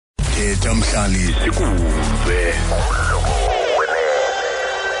Thetha Mhlali sikuve.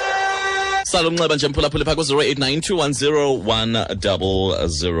 Salom Nxeba nje mphulaphula pha ku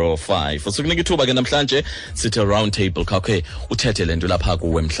 0892101005. Usukunika ithuba ke namhlanje sithi round table khakhe uthethe lento lapha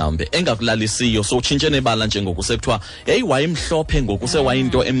kuwe mhlambe engakulalisiyo so utshintshe nebala njengoku sekuthiwa hey wayimhlophe ngoku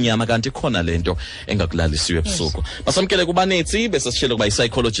sewayinto emnyama kanti khona lento engakulalisiyo ebusuku. Basamkele kuBanetsi bese sishilo kuba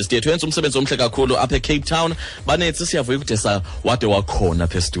psychologist yethu yenza umsebenzi omhle kakhulu apha eCape Town. Banetsi siyavuya ukudesa wade wakhona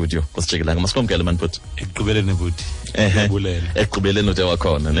apha e-studio kusitshikelanga masikomkele manput ekugqibeleni buthi ekugqibeleni ude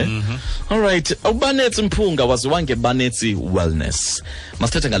wakhona ne. Alright, uBanetsi Mphunga waziwa ngeBanetsi Wellness.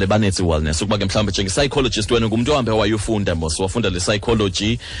 Masithethe ngale Banetsi Wellness ukuba ke mhlawumbe njenge-psychologist wena ngumuntu ohambe wayofunda wafunda le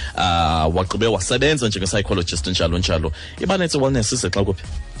psychology wagqibe wasebenza njenge-psychologist njalo. iBanetsi Wellness isexa kuphi?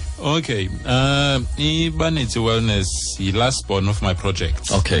 Okay, iBanetsi Wellness is last born of my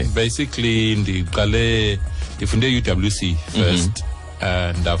project. Okay. Basically, ndifunde UWC first.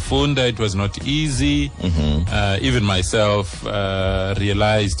 And I found that it was not easy. Even myself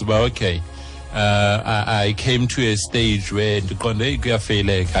realized, well, okay, I came to a stage where I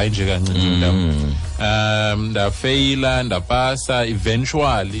fail and I pass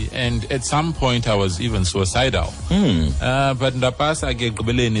eventually, and at some point I was even suicidal. But I pass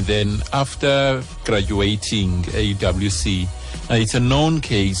then after graduating UWC, it's a known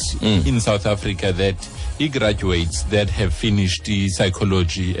case in South Africa that graduates that have finished the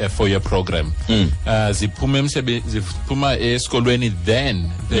psychology 4-year program. Ziphuma esikolweni, then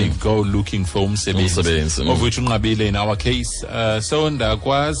they go looking for umsebenzi, of which ungabile in our case. So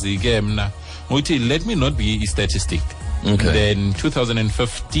ndakwazi ke mna uthi let me not be a statistic. Then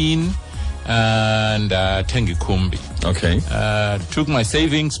 2015 and thenga ikhumbi. Took my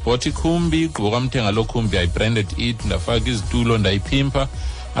savings, bought ikhumbi, gqokamthenga lo khumbi, I branded it, ndafaka izitulo ndayiphimpa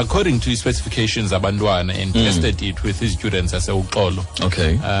according to specifications abantwana, and tested it with his students as uxolo.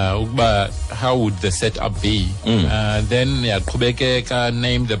 How would the setup be? Then yaqhubekeka,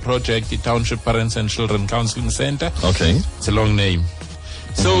 named the project the Township Parents and Children Counseling Center. It's a long name.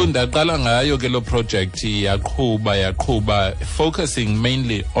 So ndaqala ngayo ke lo project yaqhuba focusing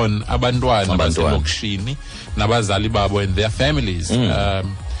mainly on abantwana baselokishini nabazali babo and their families.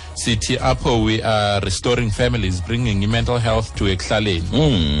 City Apple, we are restoring families, bringing mental health to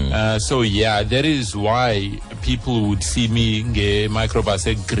Eklaleni. So yeah, that is why people would see me nge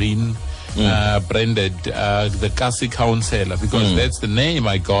microbus green branded the Kasi Counselor, because that's the name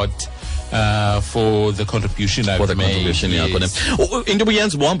I got for the contribution I've made. Into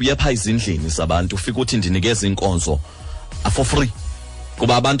buyenza uhambe uye pha izindlini zabantu ufika uthi ndinikeza inkonzo for free.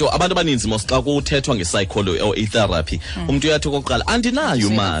 Kuba abantu baninzi mosxa kuthethwa nge-psychology or i-therapy umuntu uyathi okokuqala andinayo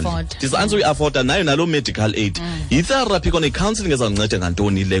imali ndisanze uyi-afforda nayo nalo medical aid i-therapy kona i-counselling ezawunceda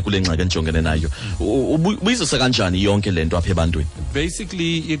ngantoni le kule ngxaki endijongene nayo ubuyizisa kanjani yonke le nto apha ebantwini?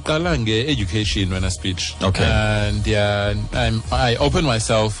 Basically iqala nge-education when I speech. And I open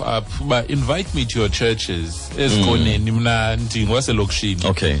myself up, but invite me to your churches ezikoneni mna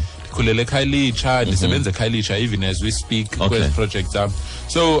ndingwaselokishini. Kulele Kailicha, disebenza Kailicha, even as we speak, projects up.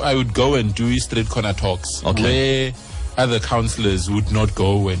 So I would go and do street corner talks where other counselors would not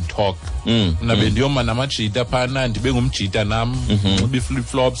go and talk. Nabendioma namachita pana ndibengumchita nam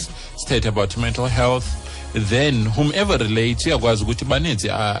flip-flops, state about mental health. Then whomever relates, you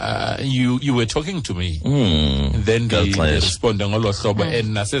were talking to me. Then they respond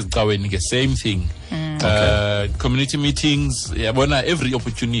and says the same thing. Community meetings, every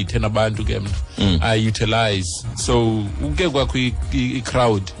opportunity I utilize. So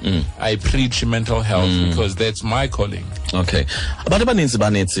crowd, I preach mental health because that's my calling. Abantu abaninzi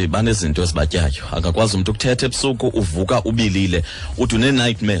banezinto ezibatyayo akakwazi umuntu ukuthetha ebusuku uvuka ubilile uthi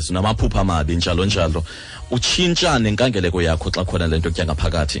une-nightmares namaphupha amabi njalo utshintsha nenkangeleko yakho xa khona lento kutya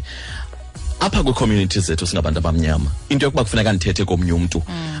ngaphakathi apha kwi-community zethu singabantu abamnyama into yokuba kufuneka ndithethe komnye umntu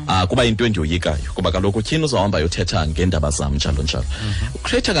kuba into endiyoyikayo kuba kaloku tyhini uzawuhamba yothetha ngeendaba zam njalo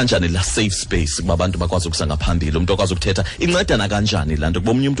ucreate kanjani la safe space kuba abantu bakwazi ukusa ngaphambili umuntu akwazi ukuthetha incedana kanjani laa nto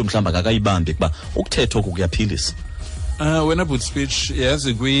kuba omnye umntu mhlawumbi akakayibambi kuba ukuthetha oku kuyaphilisa? When I put speech, yes,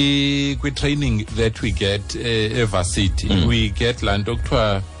 we training that we get varsity, we get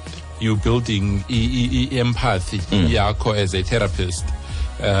landokwa you building empathy yakho as a therapist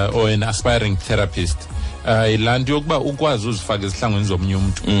or an aspiring therapist. Land yokuba ukwazi uzifaka ezihlangweni zomnye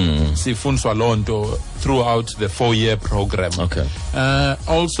umuntu. Sifundiswa lonto throughout the 4-year program.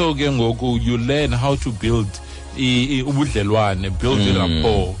 Also ke ngoku you learn how to build ubudlelwane, build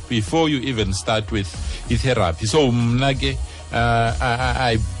rapport before you even start with therapy. So mna ke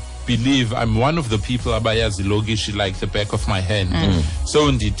I believe I'm one of the people abayazi lokishi like the back of my hand.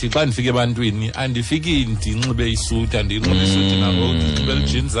 So ndithi xa ndifike ebantwini andifiki ndinxibe isuit andinxibe isuit nabo ndinxibe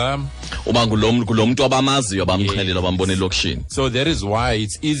jeans zam. Uba ngulomuntu abamaziyo abamxhelile abambona elokishini. So that is why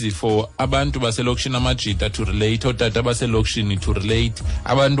it's easy for abantu baselokishini amajita to relate, otata baselokishini to relate,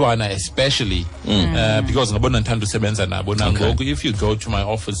 abantwana especially because ngabona ndithanda usebenza nabo nangoku. If you go to my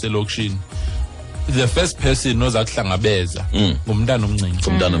office elokishini, the first person ozakuhlangabeza ngumntana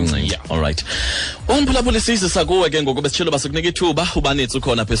omncinci. All right. Umphulaphuli sisi sakuwe ke ngoku besitshilo basikunika ithuba ubanetsi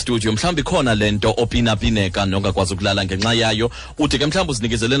ukhona apha studio. Mhlawumbi khona lento opinapineka nongakwazi ukulala ngenxa yayo. Uthi ke mhlawumbi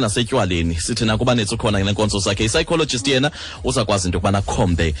uzinikezele nasetywaleni. Sithi na kubanetsi ukhona ngenkonzo sakhe. I-psychologist yena uzakwazi into yokubana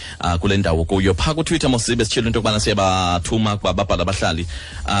khombe kule ndawo kuyo. Pha ku-Twitter mosibe sitshilo into yokubana siyabathuma babhala abahlali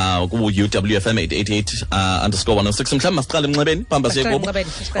ku-UWFM 888_106. Mhlawumbi masiqale emnxebeni phambi siye kubo.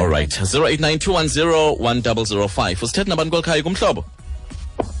 All right. 0892101005. Usithetha nabantu kwelikhaya kumhlobo.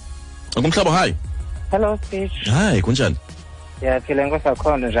 Kumhlobo, hi. Hello, Steve. Hi, kunjani? Phila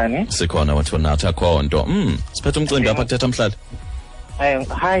Nkosakhondo njani? Sikhona wathona Khonto. Siphethe umcimbi apha Thetha Mhlali.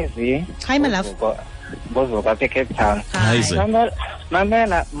 Hi Z. Hi my love. Bozuka apha eCape Town. Hi Z.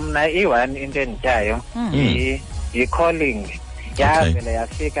 Mamela mna i-one into endityayo yi-calling. Yavele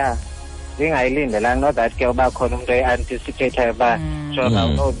yafika ndingayilindelanga, not that ke uba khona umuntu oyi-anticipateyo uba njengoba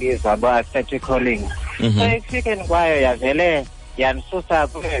unobizwa bo-accept i-calling. So ekufikeni kwayo yavele yanisusa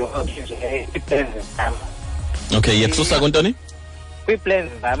kwi-plans zam. Okay, yakususa kwintoni?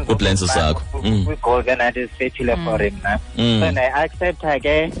 Kwi-plans zam. Kwi-plans zakho. Kwi-goals enanti zisethile for mna. So ndayi-accepta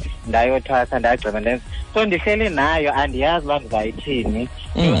ke ndayothwasa ndagqiba ndenza. So ndihleli nayo andiyazi uba ndizayithini.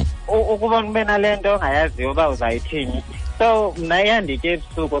 Ukubona ube nale nto ongayaziyo uba uzayithini. So mna iyanditya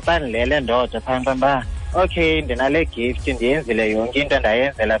ebusuku xa ndilele ndodwa phantsi uba okay ndinale gift ndiyenzile yonke into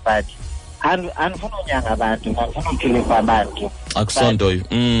ndayenzela but andifuna unyanga abantu, ndifuna uphilisa abantu. Akusonto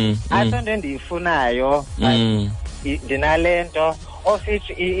asonto endiyifunayo ndinale nto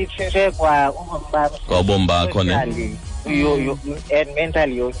ofithi itshintshe kwa ubomi bakho ne and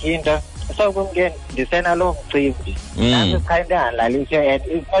mentally yonke into. So kumke ndisenalo mcimbi nami sikhanye engalalisiyo and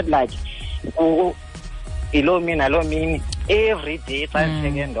it's not like ilo mini every day xa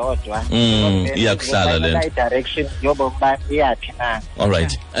nditheke ndodwa iyakuhlala le direction yobomi bam iyaphi na. All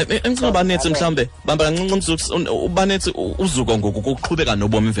right. Encinga Banetsi mhlambe bamba kancinci ubanetsi uzuko ngoku kuqhubeka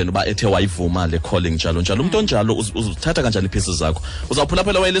nobomi imveni uba ethe wayivuma le calling njalo umuntu onjalo uzithatha kanjani iphisi zakho? Uzawuphula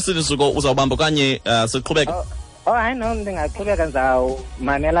phela wayelesini usuku uzawubamba okanye siqhubeka? Oh, I know ndingaqhubeka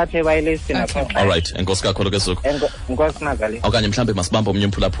ndizawumamela apha ewayelesini apha. All right. Enkosi kakhulu ke suku. Enkosi Mazali. Okanye mhlambe masibambe omnye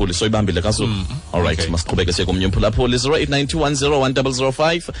umphulaphuli soyibambile kasuku. All right. Masiqhubeke siye komnye umphulaphuli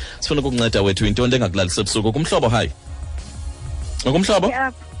 0892101005. Sifuna ukukunceda wethu into engakulalisa ebusuku. Kumhlobo, hi. Kumhlobo?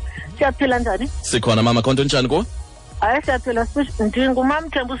 Siyaphila njani? Sikhona mama Khonto njani kuwe? Hayi siyaphila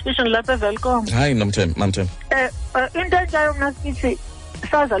ndingumamthembu uSpecial lapha eVelcom. Hayi mamthembu. Into enjayo mna sithi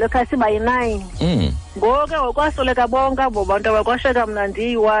sazalwe ekhaya siba yi-9. Ngoke ngokwasoleka bonke abo bantu abakwasheka mna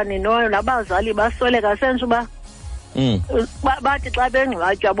ndiyi-1 nabazali basoleka sentsho uba bathi xa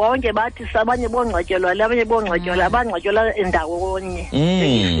bengcwatywa bonke bathi abanye bongcwatyelwa le abanye bongcwatyelwa abangcwatyelwa ndawonye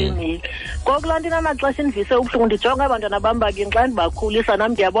ifemeli. Ngoku laa nto inamaxesha indivise ubuhlungu ndijonga abantwana bam bakini xa ndibakhulisa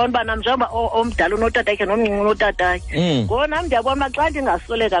nam ndiyabona uba nam njengoba omdala unotatakhe nomncinci unotatakhe ngoko nam ndiyabona uba xa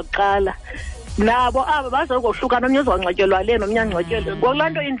ndingasoleka kuqala nabo aba bazokohlukana omnye uzongcwatyelwa le nomnye angcwatyelwe. Ngoku laa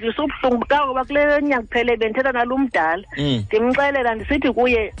nto indivisa ubuhlungu kangoba kule nyanga kuphele bendithetha nalo mdala ndimxelela ndisithi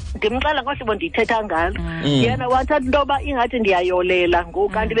kuye ndimxela ngohlobo ndiyithetha ngalo yena wathatha into yoba ingathi ndiyayolela ngoku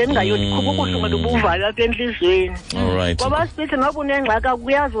kanti bendingayokhupha ubuhlungu ndibuvayo apha entliziyweni. Ngoba sithi noba unengxaka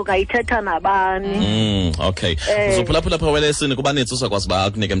kuyazi ungayithetha nabani. Okay. Uzophulaphula pha welesini kubanetsi usakwazi uba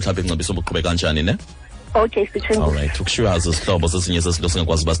akunike mhlawumbi ingcebiso ubuqhube kanjani ne? Okay, sithengu. All right. Ukushiwaza isihlobo sesinye sesinto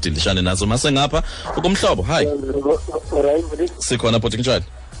singakwazi basidilishane nazo masengapha. Ukumhlobo, hi. Right. Sikhona bhuti kunjani?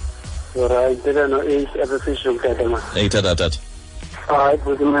 Right. No 8 episode mtata ma. 8 tata. Hayi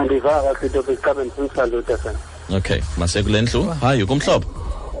bhuti mina ndivaka kwinto bekabe ndisaluta sana. Okay, masekule ndlu. Hi, ukumhlobo.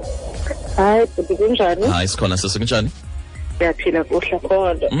 Hayi bhuti kunjani? Hayi sikhona sesinjani? Siyaphila kuhle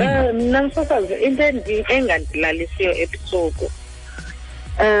Khonto. Mina msasazi into engandilalisiyo ebusuku.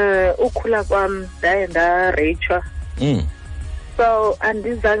 Ukhula kwam ndaye ndareyitshwa. So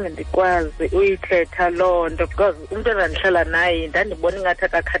andizange ndikwazi uyithetha loo nto because umntu endandihlala naye ndandibona ingathi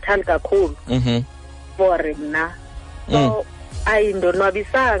akakhathali kakhulu for mna. So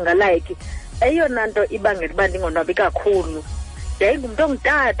ayindonwabisanga like eyona nto ibangela uba ndingonwabi kakhulu yayingumntu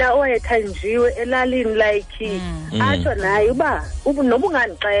ongutata owayethanjiwe elalini like atsho naye uba noba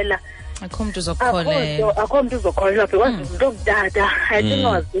ungandixela akho mntu uzokukholela because umuntu ongutata I think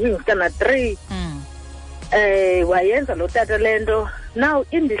I was doing standard 3 wayenza lo tata lento now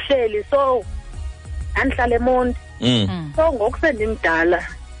indihleli so andihlala eMonti so ngoku sendimdala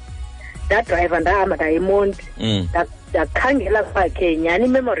driver ndahamba ndaye eMonti ndakhangela kwakhe nyani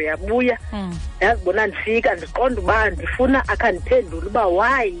imemory yabuya ndazibona ndifika ndiqonda uba ndifuna akandiphendule uba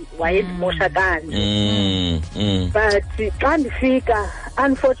why wayendimosha kanje but xa ndifika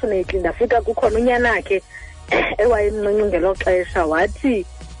unfortunately ndafika kukhona unyanakhe ewayemncinci ngelo xesha wathi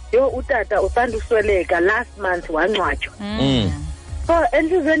yo utata usandusweleka last month wangcwatywa so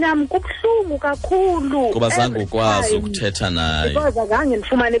enhlizweni yami kubuhlungu kakhulu kuba zange ukwazi ukuthetha naye because azange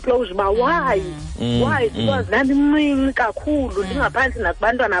ndifumane closure uba why because ndandimncinci kakhulu ndingaphansi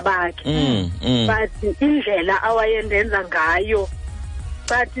nakubantwana bakhe but indlela awayendenza ngayo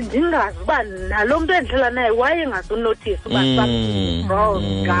but ndingazi uba nalo mntu endihlala naye wayengazunothisi uba something wrong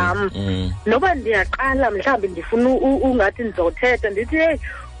ngam noba ndiyaqala mhlawumbi ndifuna ungathi ndizothetha ndithi hey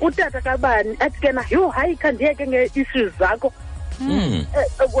utata kabani athi ke na yho hayi khandiyeke nge-issues zakho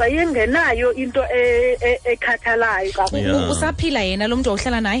wayengenayo into ekhathalayo kakhulu. Usaphila yena lo mntu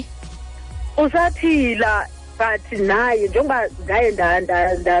ohlala naye? Usaphila but naye njengoba ngaye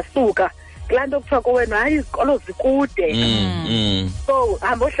ndasuka kulaa nto kuthiwa kowena hayi izikolo zikude so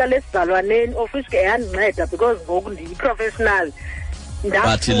hamba ohlala esizalwaneni of which ke yandinceda because ngoku ndiyi-professional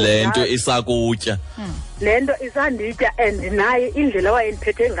but le nto isakutya le nto isanditya and naye indlela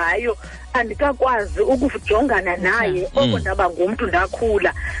wayendiphethe ngayo andikakwazi ukujongana naye oko ndaba ngumntu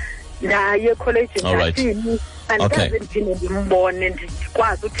ndakhula ndaye ekholejini ndathini andikaze ndiphinde ndimbone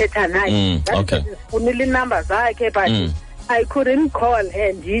ndikwazi uthetha naye ndifunile iinamba zakhe but I couldn't call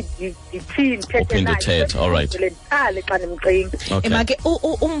her ndithini thethe naye ndiqale xa ndimcinga emake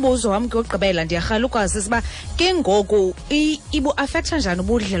umbuzo wami kokugqibela ndiyarhala ukwazi uba ke ngoku ibu-affecta njani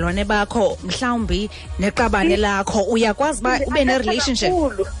ubudlelwane bakho mhlawumbi neqabane lakho uyakwazi uba ube ne-relationship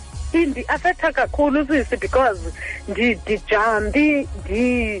indi-affecta kakhulu sisi because ndijambi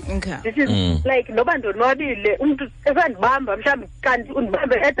like noba ndonwabile umntu esandibamba mhlawumbi kanti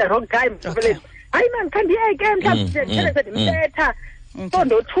undibambe at the wrong time hayi man khandiyeke mhlawumbi ndimthetha so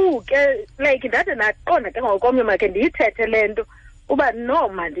ndothuke like ndade naqonda ke ngokomnye makhe ndiyithethe le nto uba no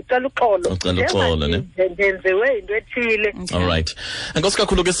man ndicela uxolo ndenziwe into ethile. All right, enkosi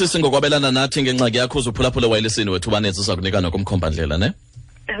kakhulu ke sisi ngokwabelana nathi ngengxaki yakho uzuphulaphula wayelesini wethu Banetsi uzakunika nokumkhombandlela ne.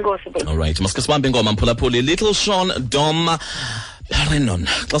 All right, masike sibambe ingoma mphulaphuli Little Sean Dom Renon.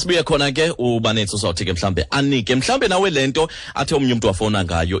 Xa sibuye khona ke uBanetsi uzawuthi ke mhlambe anike mhlambe nawe lento athe omnye umuntu wafona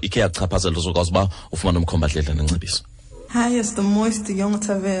ngayo ikhe yachaphazela uzokwazi uba ufumana umkhombandlela nencebisa. Hi, it's the moist young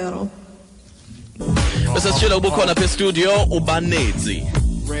Tavero. Bese sitshela ubukhona phe studio uBanetsi.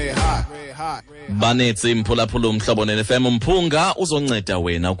 Banetsi mphulaphula umhlobo ne-FM mphunga uzonceda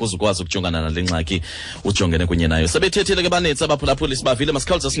wena ukuze ukwazi ukujongana nale ngxaki ujongene kunye nayo. Sebethethile ke Banetsi abaphulaphuli sibavile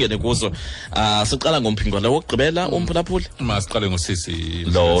masikhawuleze singene kuzo. Siqala ngomphingwa lo wokugqibela umphulaphuli. Masiqale ngosisi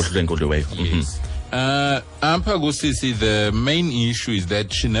lo dlwenguliweyo. Apha kusisi the main issue is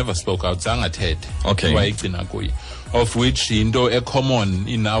that she never spoke out zangathethe. Okay. Wayigcina kuye. Of which into a common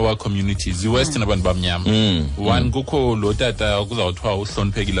in our communities iwestern abantu bamnyama one kukho lo tata kuzawuthiwa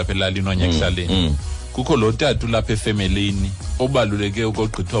uhloniphekile lapha elalini wanyekuhlaleni kukho lo tata ulapha efemelini obaluleke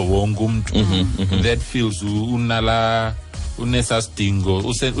ukogqithwa wonke umuntu that feels unesasidingo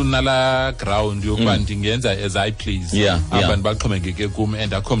unala ground yokuba ndingenza as I please abantu baxhomekeke kum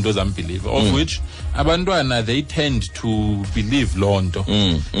and akho mntu ozambelieve of which abantwana they tend to believe loo nto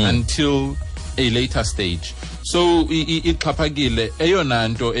until a later stage. So ixhaphakile eyona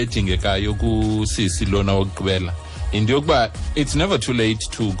nto edingekayo kusisi lona wokugqibela into yokuba it's never too late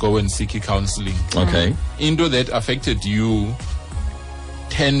to go and seek counseling. Okay. Into that affected you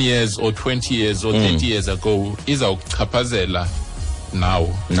 10 years or 20 years or 30 years ago izawukuchaphazela now.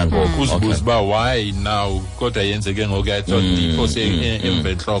 Uzibuza uba why now kodwa yenzeke ngoku iphose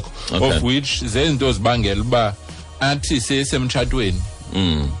emventloko of which zezinto zibangela uba athi sesemtshatweni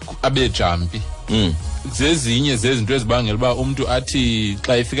abejampi zezinye zezinto ezibangela uba umuntu athi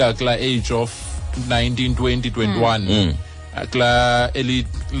xa ifika kula age of 19 20 21 kula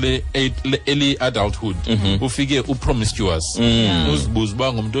early adulthood ufike upromiscuous uzibuza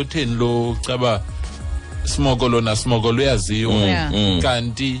uba ngumuntu otheni lo caba smoko uyaziwa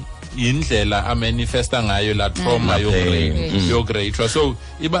kanti indlela amanifesta ngayo la trauma yokugreyithwa so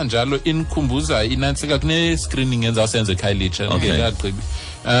iba njalo inikhumbuza inantsika kune-screening enza senze ekhayelitsha ngekagqibi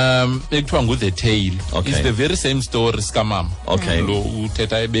ekuthiwa ngu-The Tale. It's the very same story sikamama lo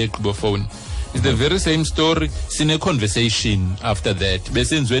uthetha ebegqibo phone. It's the very same story. Sine-conversation after that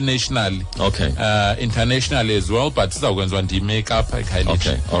besenziwe nationally internationally as well but sizawukwenziwa ndiyimake apha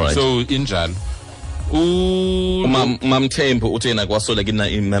ekhayelitsha so injalo Mamthembu uthena kwasoleka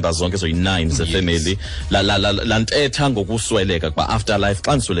i-members zonke so yi-9 ze-family la ntetha ngokusweleka kwa afterlife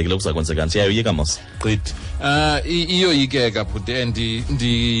xa ndiswelekile kuza kwenzeka siyayoyika mos gqithi iyoyikeka bhuti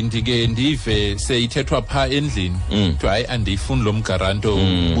ndike ndive seyithethwa phaa endlini kuthiwa hayi andiyifuni lo mgaranto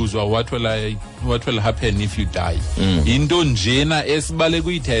ubuzwa what will happen if you die yinto njena esibale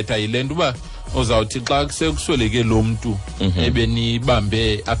kuyithetha yile nto uba uzawuthi xa kusekusweleke lo mntu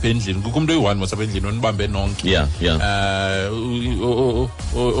ebenibambe apha endlini kukho umntu oyi-1 mos apha endlini onibambe nonke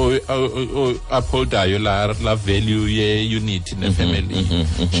upholdayo la value ye-unity ne-family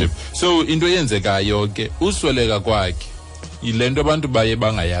ship. So into eyenzekayo ke usweleka kwakhe yile nto abantu baye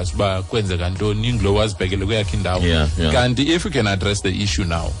bangayazi uba kwenzeka ntoni ngulo wazibhekele kweyakhe indawo kanti if we can address the issue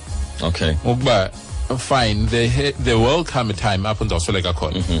now ukuba fine there will come a time apho ndizawusweleka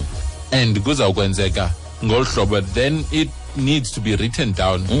khona and kuzawukwenzeka ngolu hlobo then it needs to be written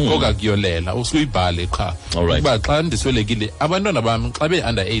down okakuyolela usuyibhale qha ukuba xa ndiswelekile abantwana bam xa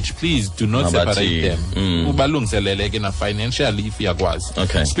be-under age please do not separate them ubalungiselele ke na-financially if uyakwazi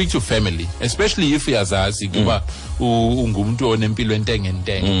speak to family especially if uyazazi kuba ungumntu onempilo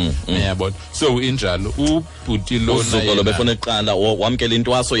entengentenge uyabona so injalo ubhuti lona befuna eqala wamkela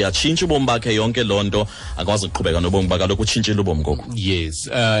intwaso yatshintsha ubomi bakhe yonke loo nto akwazi ukuqhubeka nobomi bakhe kaloku utshintshile ubomi ngoku yes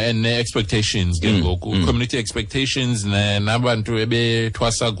and expectations ke ngoku community expectations nabantu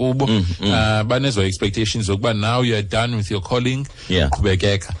ebethwasa kubo banezo expectations zokuba now you are done with your calling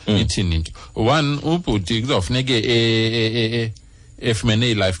qhubekeka ithini into one ubhuti kuzawufuneke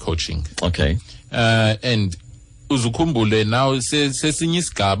efumene i-life coaching and uzukhumbule now sesinye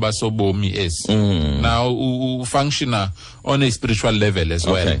isigaba sobomi esi now ufunctiona on a spiritual level as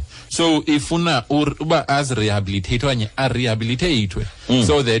well so ifuna uba azirehabilitate okanye arehabilitatwe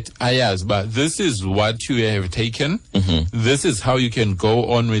so that ayazi uba this is what you have taken this is how you can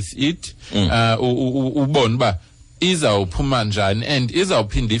go on with it ubone uba izawuphuma njani and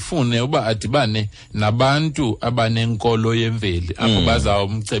izawuphinda ifune uba adibane nabantu abanenkolo yemveli apho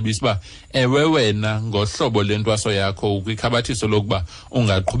bazawumcebisa uba ewe wena ngohlobo lentwaso yakho kwikhabathiso lokuba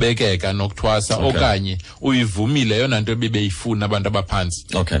ungaqhubekeka nokuthwasa okanye uyivumile yona nto bebeyifuna abantu abaphantsi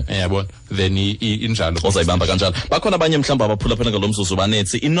yabona then injalo uzayibamba kanjalo bakhona abanye mhlawumbi abaphula phela ngalo mzuzu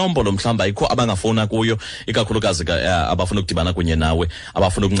Banetsi inombolo mhlawumbi ayikho abangafona kuyo ikakhulukazi abafuna ukudibana kunye nawe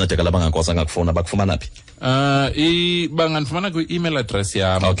abafuna ukuncedeka labangakwazi ngakufona bakufumana phi bangandifumana kwi-email address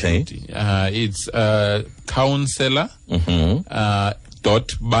yam it's counselor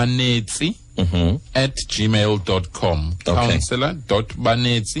 .banetsi @gmail.com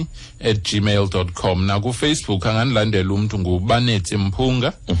counselor.banetsi@gmail.com na ku Facebook angandilandela umuntu nguBanetsi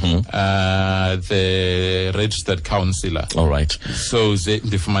Mphunga the registered counselor so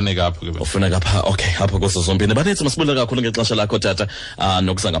ndifumaneka apho ke ufuneka apha apho kuzo zombini Banetsi masibule kakhulu ngexesha lakho tata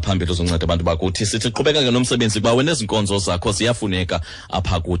nokuza ngaphambili uzonceda abantu bakuthi sithi qhubeka ke nomsebenzi kuba wena ezinkonzo zakho ziyafuneka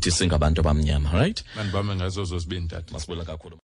apha kuthi singabantu abamnyama bandibame ngazo zozibini tata masibule kakhulu